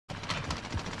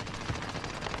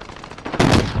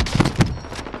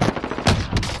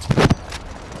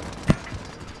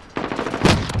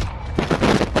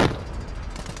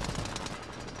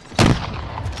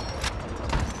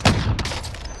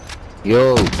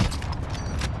Yo,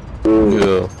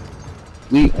 yeah,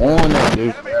 we on that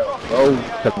bitch, bro.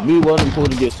 Cause we wasn't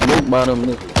supposed to get smoked by them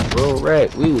niggas, bro.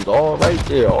 Right? We was all right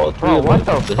there, all three Bro, of what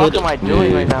us. the fuck am I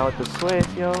doing right now with the switch,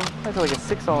 yo? I feel like a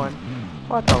 6 on.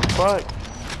 What the fuck?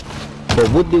 But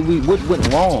what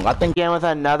went wrong? I think Again with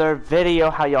another video.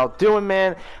 How y'all doing,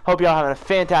 man? Hope y'all having a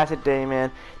fantastic day,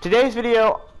 man. Today's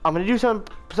video, I'm gonna do something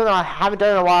I haven't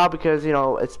done in a while because, you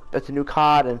know, it's a new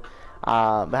COD and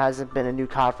it hasn't been a new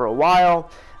COD for a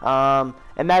while.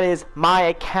 And that is my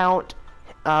account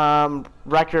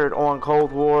record on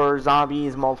Cold War,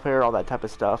 zombies, multiplayer, all that type of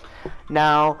stuff.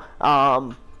 Now,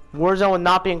 Warzone will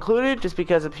not be included just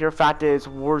because the pure fact is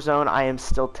Warzone I am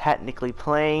still technically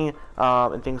playing,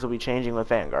 and things will be changing with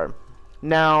Vanguard.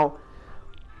 Now,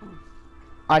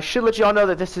 I should let you all know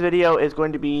that this video is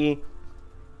going to be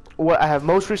what I have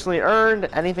most recently earned.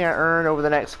 Anything I earn over the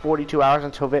next 42 hours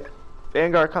until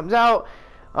Vanguard comes out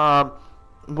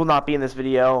will not be in this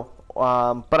video.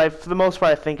 But for the most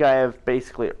part, I think I have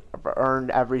basically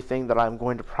earned everything that I'm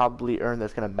going to probably earn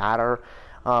that's going to matter.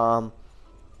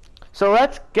 So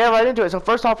let's get right into it. So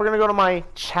first off, we're going to go to my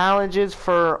challenges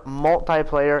for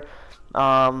multiplayer.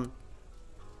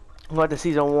 Like the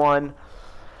Season 1.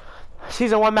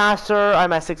 Season 1 Master,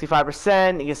 I'm at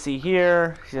 65%. You can see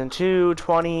here. Season 2,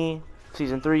 20.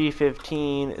 Season 3,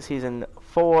 15. Season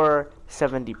 4,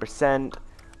 70%.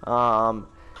 And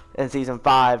Season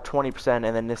 5, 20%. And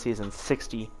then this season,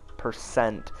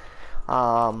 60%.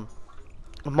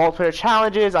 Multiplayer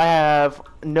challenges, I have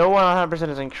no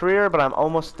 100%ers in career, but I'm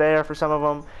almost there for some of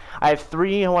them. I have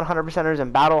 3 100%ers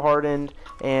in battle hardened,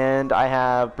 and I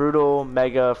have brutal,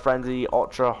 mega, frenzy,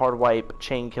 ultra, hard wipe,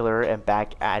 chain killer, and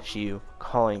back at you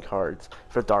calling cards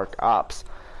for dark ops.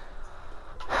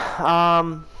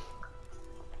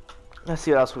 Let's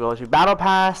see what else we go to. Battle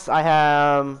pass, I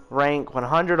have rank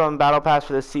 100 on battle pass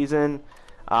for this season.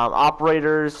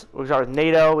 Operators, we start with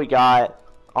NATO. We got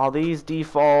all these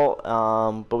default,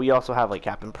 but we also have like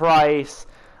Captain Price,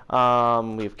 we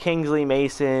have Kingsley,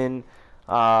 Mason,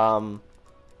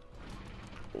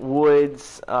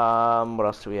 Woods, what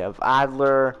else do we have?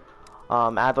 Adler.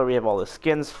 Adler we have all the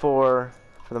skins for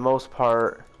the most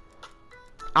part.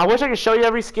 I wish I could show you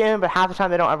every skin, but half the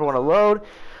time they don't ever want to load,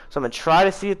 so I'm going to try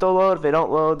to see if they'll load. If they don't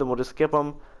load, then we'll just skip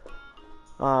them.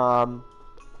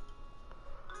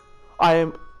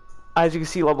 As you can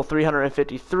see, level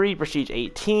 353, prestige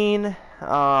 18.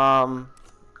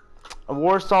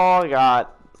 Warsaw, I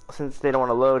got, since they don't want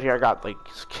to load here, I got like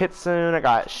Kitsune, I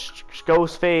got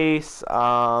Ghostface,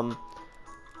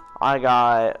 I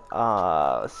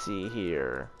got, let's see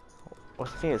here, I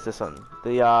think it's this one,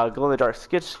 the glow in the dark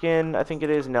skitch skin, I think it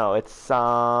is. No, it's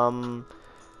him,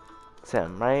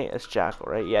 right? It's Jackal,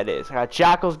 right? Yeah, it is. I got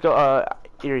Jackal's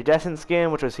iridescent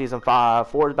skin, which was season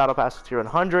 4's battle pass with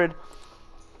 100.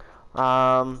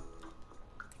 So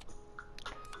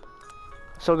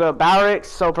go to barracks.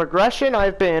 So progression,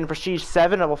 I've been prestige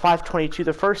 7, level 522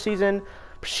 the first season,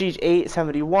 prestige 8,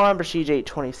 71, prestige 8,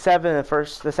 27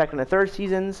 the second and third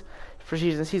seasons.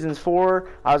 Prestige in seasons 4,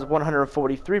 I was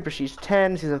 143, prestige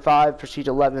 10, season 5, prestige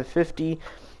 11, 50.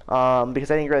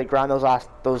 Because I didn't really grind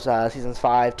those seasons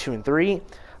 5, 2, and 3.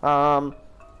 And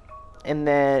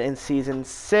then in season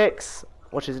 6,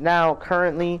 which is now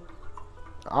currently,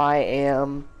 I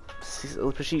am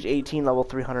prestige 18, level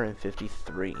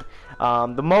 353.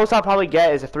 The most I'll probably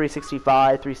get is a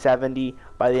 365, 370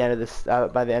 by the end of this.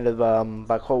 By the end of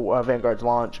Vanguard's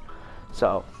launch.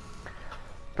 So,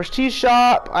 prestige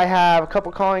shop. I have a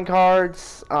couple calling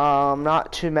cards.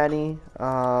 Not too many.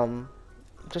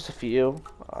 Just a few.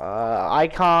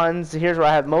 Icons. Here's where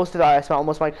I have most of that. I spent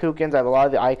almost my Kukins. I have a lot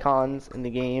of the icons in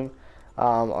the game.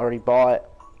 Already bought.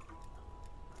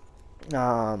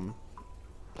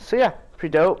 So yeah,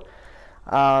 pretty dope.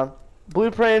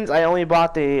 Blueprints, I only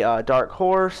bought the Dark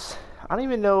Horse. I don't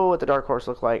even know what the Dark Horse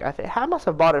looked like. I must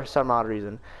have bought it for some odd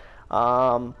reason.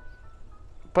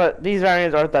 But these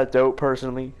variants aren't that dope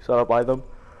personally, so I don't buy them.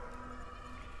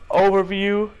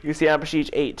 Overview, you see I'm prestige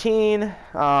 18.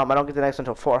 I don't get the next one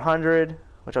until 400,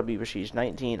 which will be prestige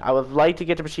 19. I would like to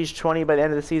get to prestige 20 by the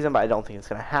end of the season, but I don't think it's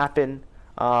going to happen.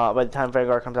 By the time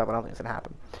Vanguard comes out, I don't think it's going to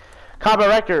happen. Combat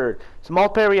record. So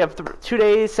multiplayer, we have 2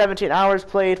 days, 17 hours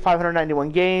played,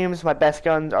 591 games. My best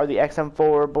guns are the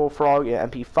XM4, Bullfrog,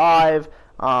 and MP5.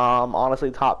 Honestly,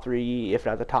 top 3, if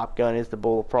not the top gun, is the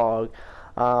Bullfrog.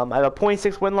 I have a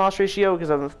 0.6 win-loss ratio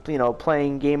because I'm,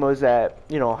 playing game modes that,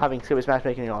 having serious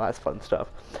matchmaking and all that fun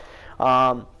stuff.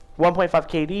 1.5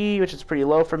 KD, which is pretty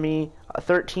low for me.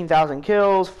 13,000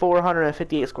 kills,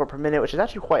 458 score per minute, which is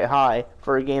actually quite high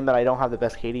for a game that I don't have the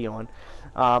best KD on.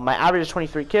 My average is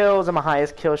 23 kills, and my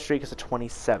highest kill streak is a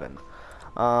 27.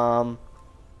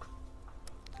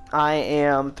 I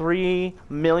am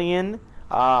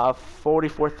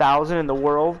 3,044,000 in the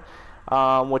world,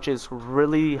 which is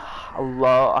really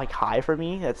low, like high for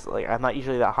me. It's like I'm not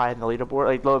usually that high in the leaderboard.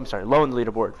 Like low, I'm sorry, low in the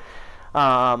leaderboard.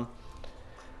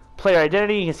 Player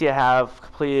identity. You can see I have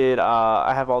completed.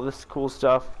 I have all this cool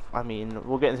stuff. I mean,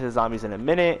 we'll get into the zombies in a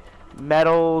minute.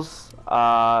 Medals.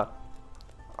 I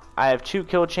have 2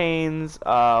 kill chains,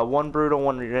 1 brutal,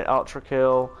 1 ultra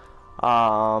kill,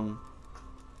 4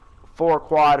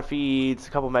 quad feeds,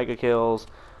 a couple mega kills.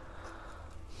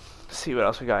 Let's see what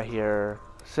else we got here.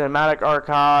 Cinematic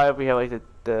archive. We have like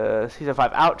the season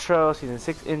 5 outro, season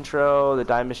 6 intro, the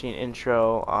Time Machine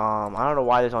intro. I don't know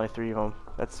why there's only 3 of them.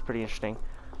 That's pretty interesting.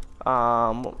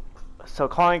 So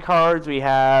calling cards, we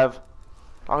have.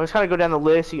 I'll just kind of go down the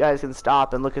list. You guys can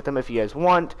stop and look at them if you guys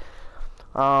want.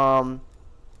 For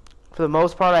the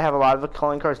most part, I have a lot of the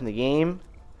calling cards in the game.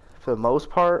 For the most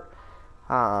part,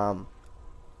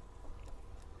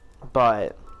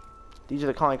 but these are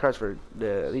the calling cards for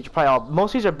the. These are probably all.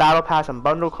 Most of these are battle pass and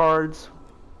bundle cards.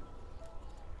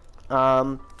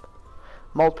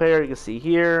 Multiplayer, you can see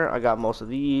here. I got most of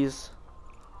these.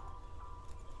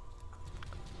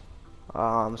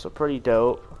 So pretty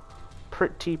dope.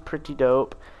 Pretty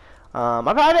dope.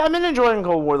 I've been enjoying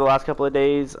Cold War the last couple of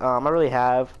days. I really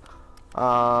have.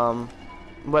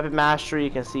 Weapon mastery, you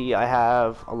can see I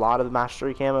have a lot of the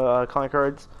mastery camo calling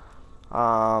cards.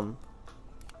 And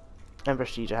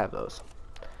prestige, I have those.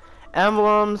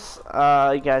 Emblems,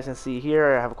 you guys can see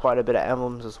here I have quite a bit of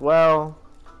emblems as well.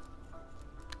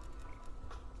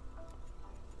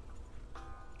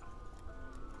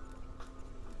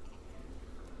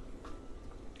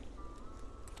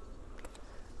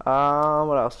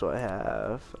 What else do I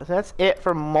have? I think that's it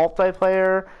for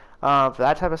multiplayer, for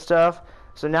that type of stuff.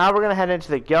 So now we're gonna head into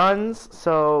the guns.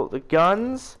 So the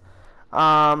guns,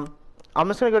 I'm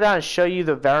just gonna go down and show you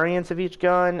the variants of each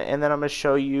gun, and then I'm gonna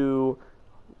show you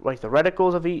like the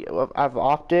reticles of each of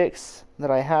optics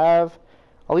that I have.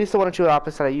 At least the 1 or 2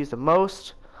 optics that I use the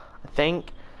most, I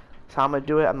think. That's how I'm gonna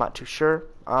do it. I'm not too sure.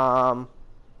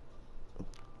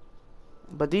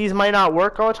 But these might not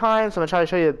work all the time, so I'm going to try to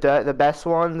show you the best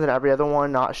ones and every other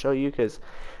one not show you, because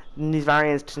these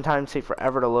variants sometimes take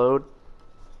forever to load.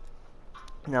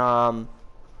 But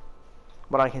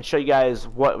I can show you guys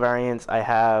what variants I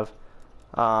have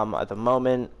at the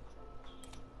moment.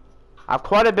 I have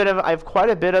quite a bit of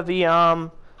the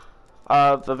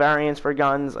variants for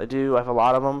guns. I have a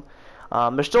lot of them.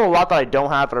 There's still a lot that I don't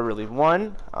have that I really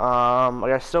want.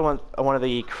 Like I still want one of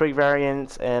the Krieg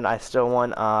variants, and I still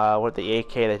want what the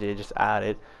AK that they just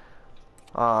added,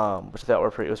 which I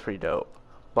thought was pretty dope.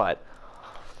 But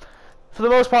for the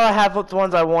most part, I have the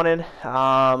ones I wanted.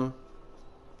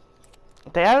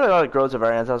 They added a lot of Groza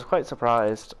variants. I was quite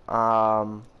surprised,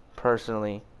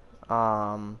 personally.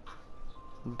 But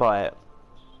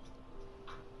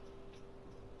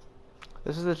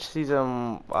this is the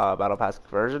season battle pass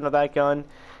version of that gun.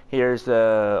 Here's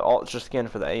the ultra skin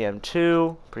for the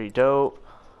AM2, pretty dope.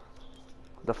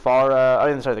 The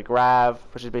the Grav,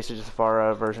 which is basically just the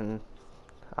Farah version.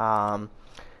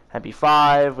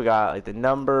 MP5, we got like the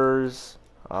numbers.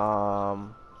 The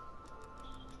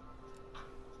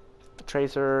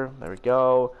Tracer, there we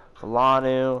go. The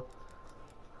Lanu.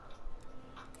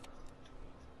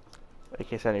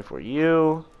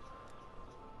 AK-74U.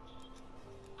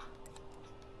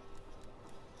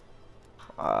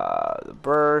 The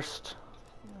Burst.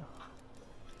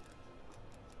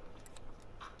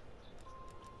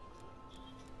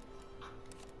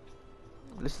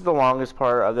 This is the longest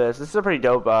part of this. This is a pretty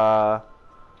dope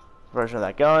version of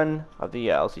that gun, of the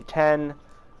LC-10.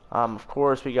 Of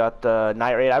course, we got the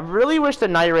Night Raid. I really wish the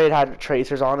Night Raid had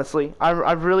tracers, honestly.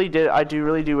 I really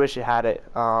do wish it had it.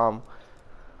 But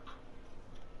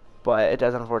it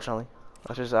doesn't, unfortunately.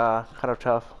 Which is kind of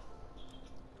tough.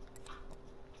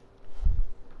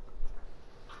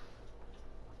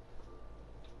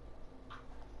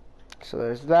 So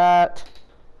there's that.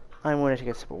 I'm going to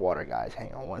get a sip of water, guys.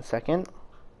 Hang on 1 second.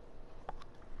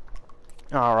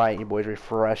 Alright, you boys,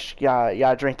 refresh. You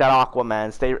gotta drink that aqua,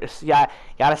 man. You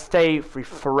gotta stay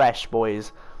refreshed,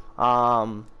 boys.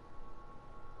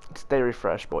 Stay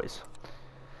refreshed, boys.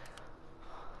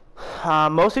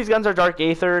 Most of these guns are dark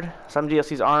aethered. Some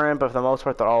DLCs aren't, but for the most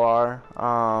part, they all are.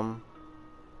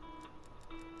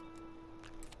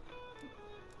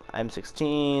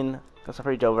 M16. Got some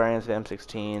pretty dope variants of the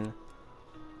M16.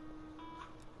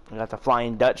 We got the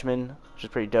Flying Dutchman, which is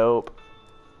pretty dope.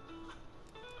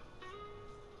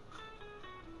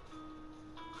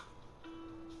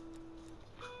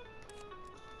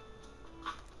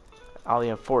 All the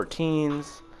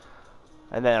M14s.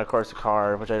 And then, of course, the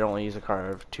car, which I don't use the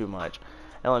car too much.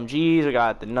 LMGs, we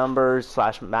got the numbers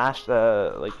slash mash,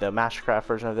 like the Mastercraft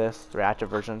version of this, the reactive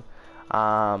version.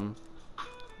 Some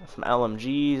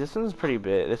LMGs. This one's pretty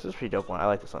big. This is a pretty dope one. I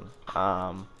like this one.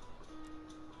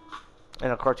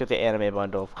 And of course, you have the anime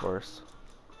bundle, of course.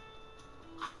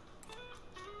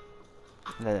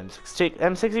 And then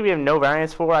M60 we have no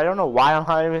variants for. I don't know why I'm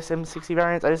having M60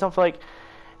 variants. I just don't feel like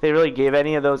they really gave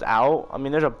any of those out. I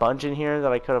mean, there's a bunch in here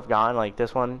that I could have gotten, like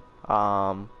this one.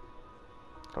 The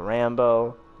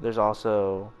Rambo. There's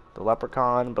also the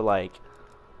Leprechaun, but like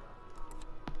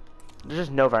there's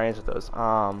just no variants with those.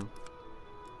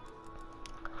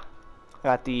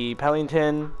 Got the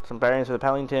Pellington, some variants for the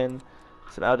Pellington,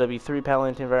 some LW3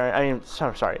 Pellington variant. I mean,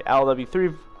 sorry,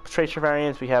 LW3 Tracer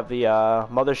variants. We have the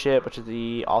Mothership, which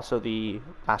is also the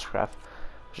Mastercraft,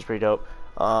 which is pretty dope.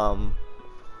 Couple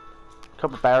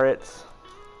Barretts.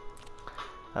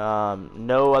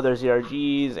 No other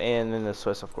ZRGs, and then the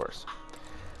Swiss, of course.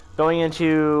 Going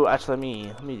into, actually,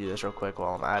 let me do this real quick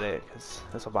while I'm at it, because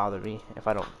this will bother me if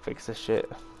I don't fix this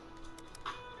shit.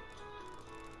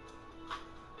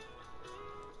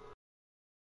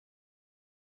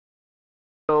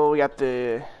 So we got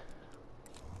the,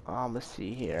 let's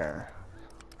see here.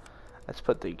 Let's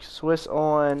put the Swiss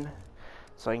on,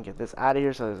 so I can get this out of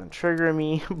here so it doesn't trigger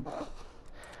me.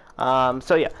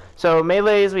 So yeah, so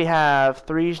melees, we have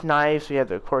 3 knives. We have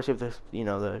of course, we have the,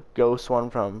 the ghost one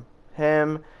from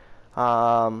him. We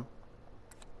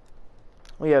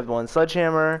have 1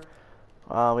 sledgehammer.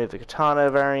 We have the katana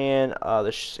variant.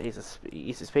 The ace of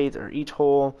spades or each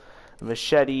hole. The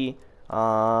machete.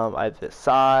 I have the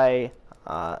sai,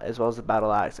 as well as the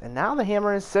battle axe, and now the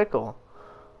hammer and sickle.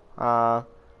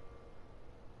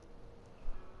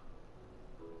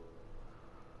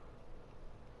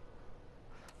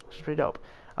 Which is pretty dope.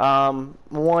 1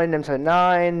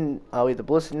 M79. We have the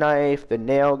ballistic knife, the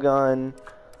nail gun.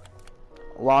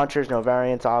 Launchers, no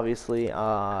variants, obviously.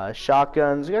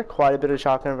 Shotguns, we got quite a bit of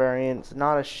shotgun variants,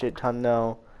 not a shit ton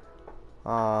though.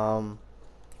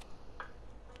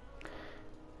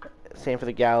 Same for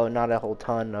the Gallo, not a whole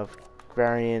ton of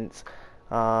variants.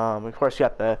 Of course, you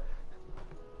got the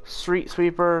Street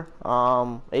Sweeper,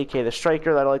 aka the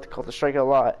Striker, that I like to call the Striker a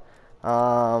lot.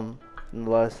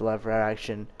 Less lever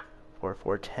action for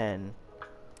 410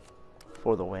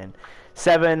 for the win.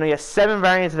 We have 7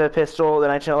 variants of the pistol. The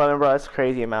 1911, bro. That's a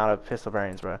crazy amount of pistol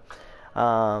variants, bro.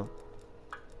 The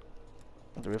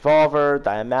revolver,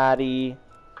 Diamatti.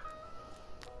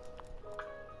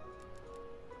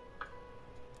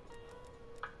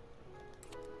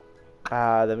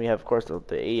 Then we have, of course,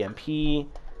 the AMP.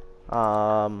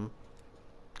 And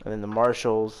then the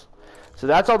Marshalls. So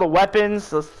that's all the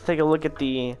weapons. Let's take a look at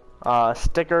the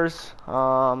stickers. We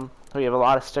have a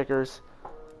lot of stickers.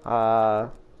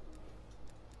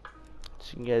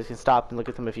 So you guys can stop and look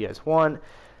at them if you guys want.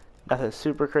 Nothing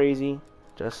super crazy.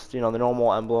 Just, the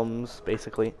normal emblems,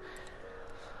 basically.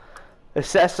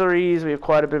 Accessories. We have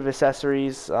quite a bit of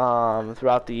accessories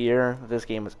throughout the year this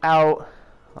game was out.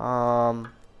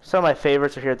 Some of my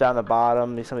favorites are here down the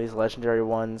bottom. Some of these legendary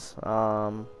ones.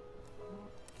 Those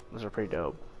are pretty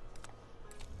dope.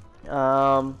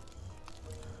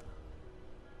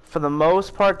 For the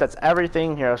most part, that's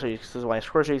everything. Here, I'll show you. This is my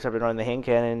score streaks. I've been running the hand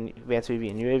cannon, advanced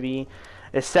UAV, and UAV.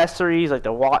 Accessories like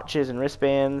the watches and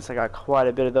wristbands. I got quite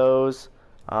a bit of those.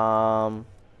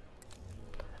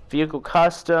 Vehicle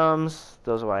customs.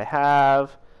 Those are what I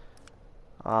have.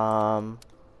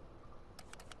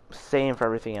 Same for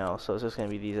everything else. So it's just going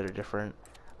to be these that are different.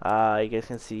 You guys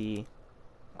can see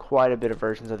quite a bit of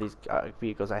versions of these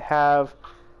vehicles I have.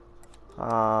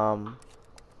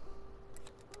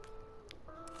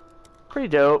 Pretty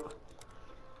dope.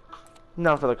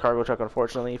 None for the cargo truck,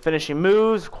 unfortunately. Finishing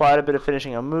moves, quite a bit of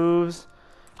finishing on moves.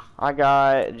 I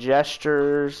got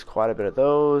gestures, quite a bit of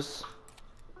those.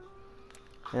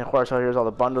 And of course, here's all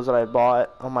the bundles that I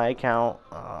bought on my account.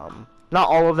 Not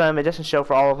all of them. It doesn't show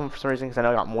for all of them for some reason, because I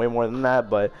know I got way more than that.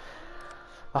 But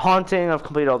the Haunting, I've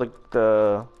completed all the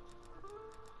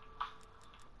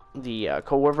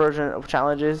Cold War version of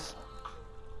challenges.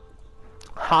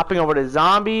 Hopping over to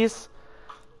zombies.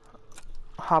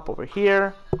 Hop over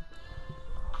here.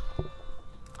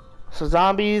 So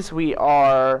zombies, we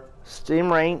are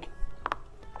Steam rank,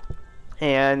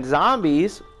 and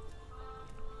zombies,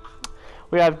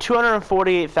 we have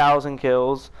 248,000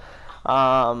 kills,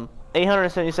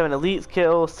 877 elite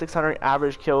kills, 600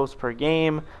 average kills per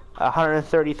game,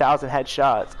 130,000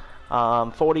 headshots,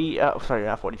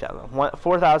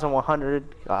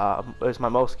 4,100 is my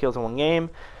most kills in one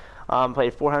game.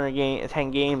 Played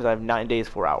 10 games. I have 9 days,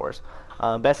 4 hours.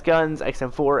 Best guns: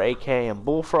 XM4, AK, and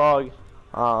Bullfrog.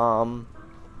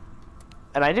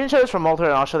 and I didn't show this for multiplayer,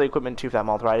 and I'll show the equipment too for that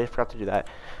multiplayer. I forgot to do that.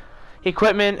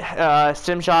 Equipment,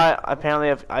 StimShot.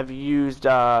 Apparently, I've used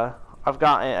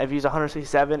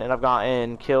 167, and I've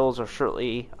gotten kills or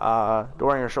shortly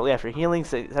during or shortly after healing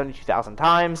 72,000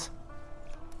 times.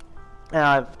 And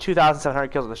I have 2,700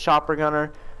 kills with the Chopper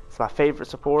Gunner. It's my favorite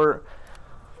support.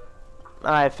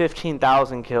 I have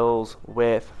 15,000 kills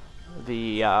with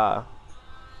the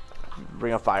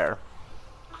Ring of Fire.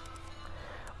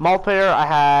 Multiplayer, I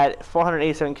had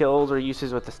 487 kills or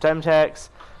uses with the StemTechs,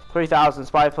 3,000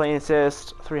 spy plane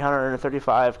assist,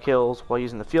 335 kills while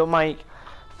using the field mic,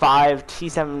 5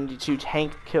 T-72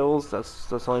 tank kills. That's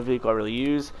the only vehicle I really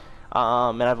use,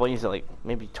 and I've only used it like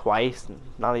maybe twice,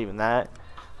 not even that.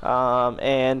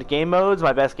 And game modes,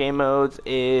 my best game modes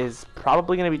is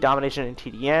probably going to be Domination and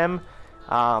TDM,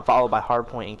 followed by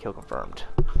Hardpoint and Kill Confirmed.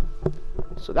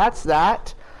 So that's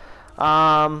that.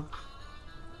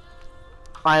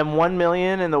 I am 1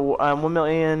 million in the 1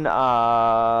 million.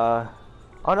 Oh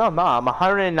no, I'm not. I'm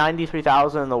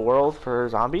 193,000 in the world for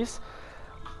zombies.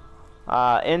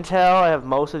 Intel, I have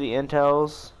most of the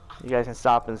intels. You guys can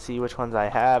stop and see which ones I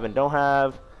have and don't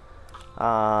have.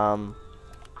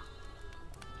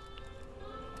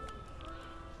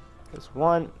 There's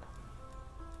one.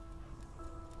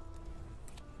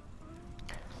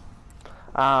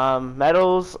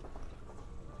 Medals.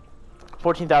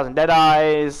 14,000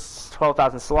 Deadeyes,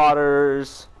 12,000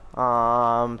 Slaughters,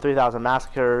 3,000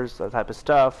 Massacres, that type of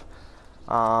stuff.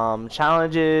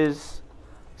 Challenges,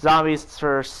 zombies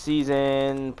for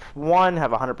season 1 have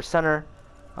 100%er,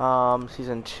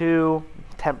 season 2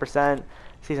 10%,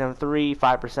 season 3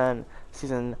 5%,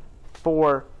 season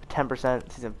 4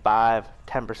 10%, season 5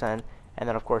 10%, and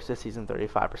then of course this season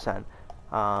 35%.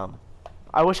 I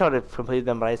wish I would have completed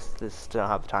them, but I just don't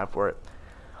have the time for it.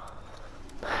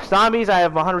 Zombies, I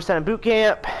have 100% in boot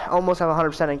camp, almost have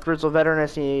 100% in Grizzle Veteran. I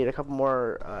just need a couple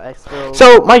more exfils.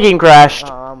 So my game crashed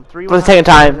for the second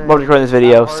time while recording this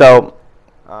video. So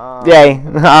yay.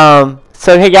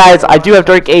 So hey guys, I do have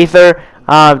Dark Aether.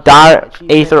 Dark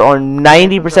Aether on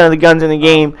 90% of the guns in the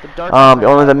game. The only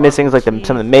ones I'm missing is like some of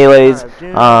the melees,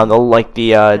 the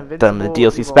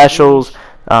DLC specials.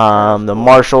 The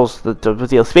marshals, the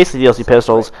DLC, basically DLC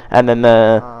pistols, and then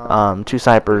the 2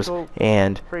 snipers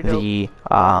and the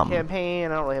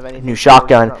new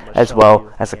shotgun, as well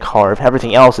as the carve.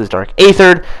 Everything else is Dark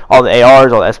Aethered, all the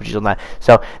ARs, all the SMGs, all that.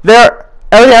 So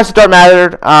everything else is Dark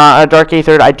Mattered, Dark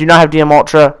Aethered. I do not have DM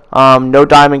Ultra, no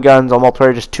diamond guns on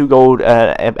multiplayer, just 2 gold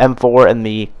M4, and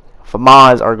the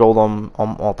FAMAs are gold on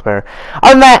multiplayer.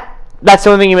 Other than that, that's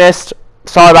the only thing you missed.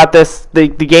 Sorry about this. The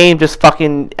game just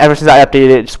fucking, ever since I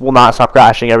updated it, just will not stop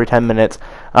crashing every 10 minutes.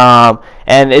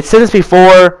 And it's said this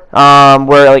before,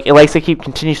 where like it likes to keep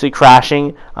continuously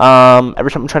crashing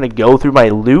every time I'm trying to go through my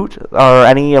loot or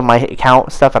any of my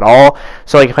account stuff at all.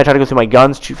 So like if I try to go through my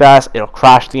guns too fast, it'll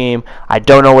crash the game. I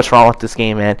don't know what's wrong with this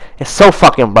game, man. It's so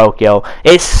fucking broke, yo.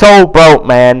 It's so broke,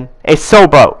 man. It's so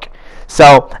broke.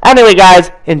 So anyway,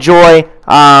 guys, enjoy.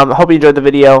 Hope you enjoyed the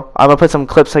video. I'm gonna put some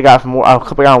clips I got from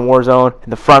Warzone in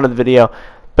the front of the video.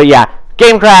 But yeah,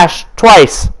 game crash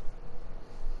twice.